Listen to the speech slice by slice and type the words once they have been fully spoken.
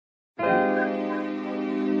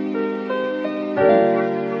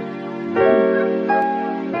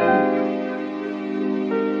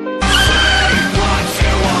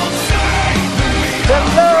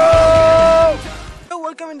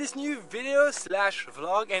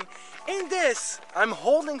vlog, and in this I'm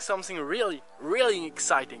holding something really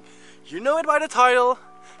exciting. You know it by the title,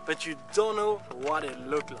 but you don't know what it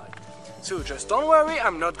looked like. So just don't worry,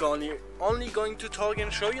 I'm not only going to talk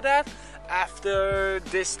and show you that. After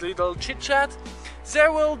this little chit chat,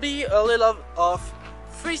 there will be a little of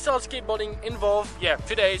freestyle skateboarding involved. Yeah,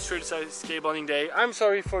 today is freestyle skateboarding day. I'm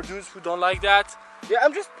sorry for those who don't like that. Yeah,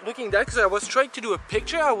 I'm just looking at that because I was trying to do a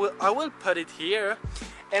picture. I will put it here,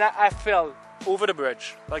 and I fell over the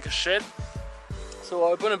bridge like a shit.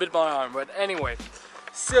 So I put a bit my arm, but anyway.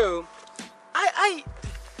 So I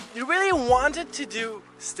really wanted to do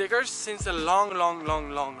stickers since a long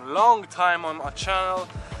time on my channel,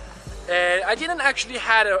 and I didn't actually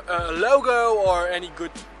had a logo or any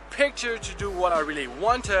good picture to do what I really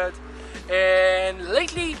wanted. And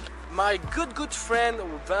lately, my good friend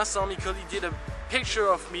Vincent Nicoli did a picture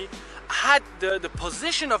of me. I had the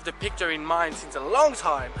position of the picture in mind since a long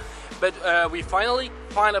time, but we finally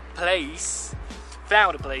found a place,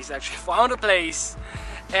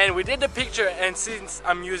 and we did the picture, and since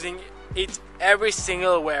I'm using it every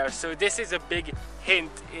single where, so this is a big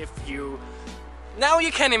hint. If you now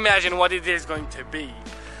you can imagine what it is going to be.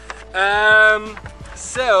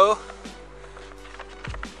 So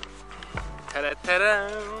ta-da-ta-da,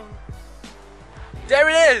 there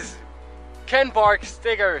it is, Ken Park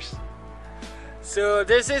stickers. So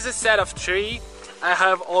this is a set of 3. I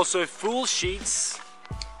have also full sheets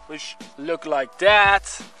which look like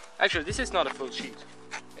that. Actually, this is not a full sheet.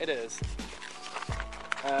 It is.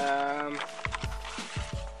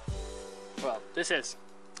 Well, this is.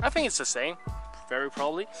 I think it's the same, very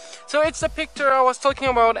probably. So it's the picture I was talking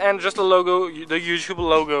about, and just the logo, the YouTube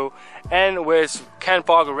logo, and with Ken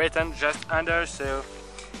Park written just under. So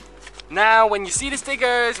now when you see the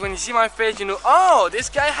stickers, when you see my face, you know, oh, this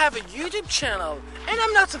guy have a YouTube channel, and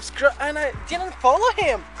I'm not subscribed, and I didn't follow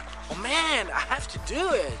him. Oh man, I have to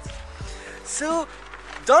do it. So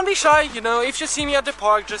don't be shy, you know, if you see me at the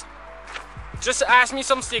park, just ask me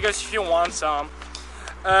some stickers if you want some.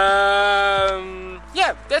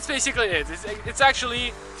 Yeah, that's basically it. It's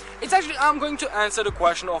actually I'm going to answer the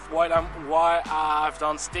question of why I've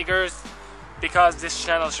done stickers, because this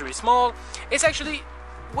channel is really small. It's actually,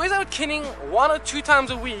 without kidding, 1 or 2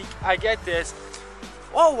 times a week I get this,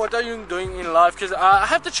 oh, what are you doing in life? Because I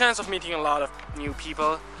have the chance of meeting a lot of new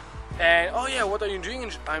people. And oh yeah, what are you doing?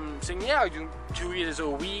 And I'm saying, yeah, I do 2 videos a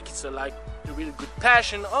week. It's like a really good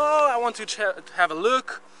passion. Oh, I want to have a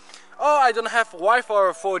look. Oh, I don't have Wi-Fi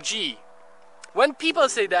or 4G. When people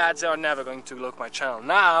say that, they are never going to look my channel.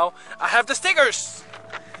 Now I have the stickers.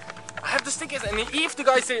 I have the stickers, and if the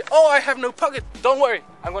guys say, oh, I have no pocket, don't worry.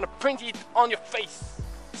 I'm gonna print it on your face.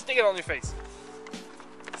 Stick it on your face.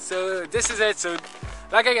 So this is it. So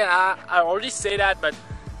like again, I already say that, but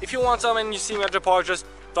if you want some and you see me at the park, just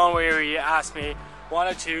don't worry, ask me 1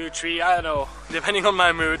 or 2, 3, I don't know, depending on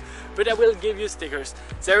my mood, but I will give you stickers.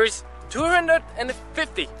 There is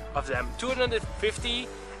 250 of them, 250,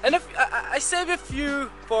 and if I save a few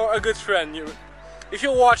for a good friend. If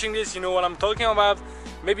you're watching this, you know what I'm talking about.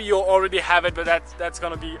 Maybe you already have it, but that's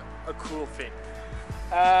gonna be a cool thing.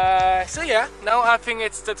 So yeah, now I think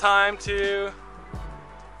it's the time to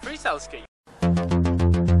freestyle skate.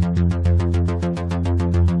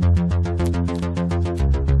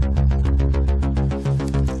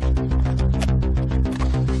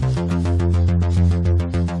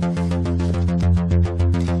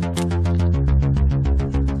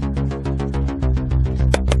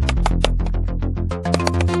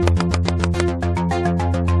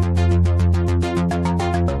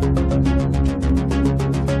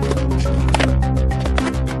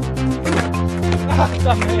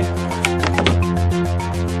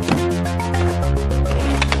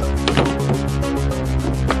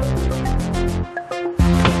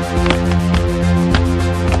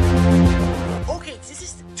 Okay, this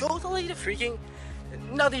is totally the freaking,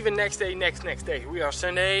 not even next day. We are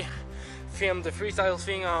Sunday. Filmed the freestyle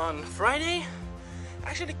thing on Friday.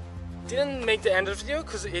 Actually didn't make the end of the video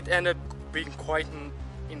because it ended up being quite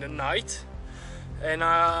in the night. And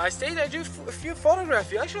I stayed there, do a few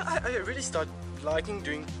photography. Actually, I really started liking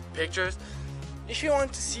doing pictures. If you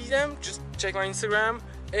want to see them, just check my Instagram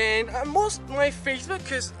and most my Facebook,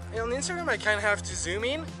 because on Instagram I kind of have to zoom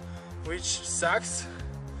in, which sucks.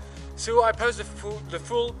 So I post the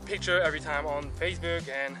full picture every time on Facebook,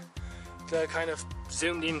 and the kind of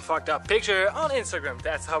zoomed in fucked up picture on Instagram.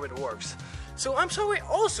 That's how it works. So I'm sorry.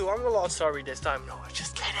 Also, I'm a lot sorry this time. No, I'm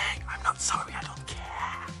just kidding. I'm not sorry. I don't care.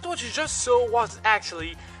 What you just saw was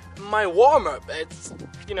actually my warm-up. It's,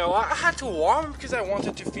 you know, I had to warm because I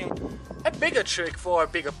wanted to film a bigger trick for a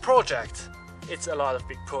bigger project. it's a lot of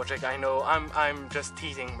big project. I know. I'm just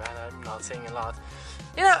teasing, man. I'm not saying a lot.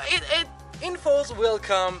 You know, infos will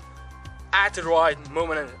come at the right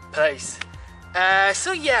moment and place.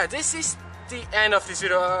 So yeah, this is the end of this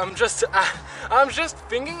video. I'm just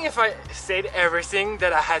thinking if I said everything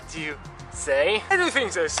that I had to say. I do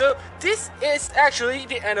think so. So this is actually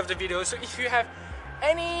the end of the video. So if you have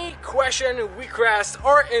any question, request,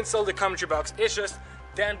 or insult, the commentary box is just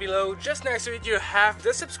down below. Just next to it you have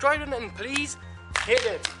the subscribe button, and please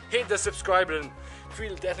hit the subscribe button. It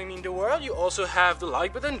will definitely mean the world. You also have the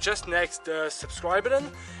like button just next the subscribe button,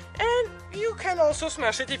 and you can also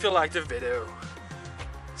smash it if you like the video.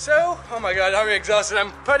 So, oh my god, I'm exhausted.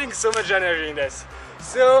 I'm putting so much energy in this.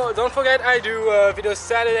 So don't forget, I do videos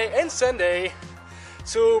Saturday and Sunday.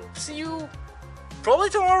 So see you probably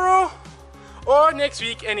tomorrow or next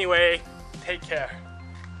week anyway. Take care.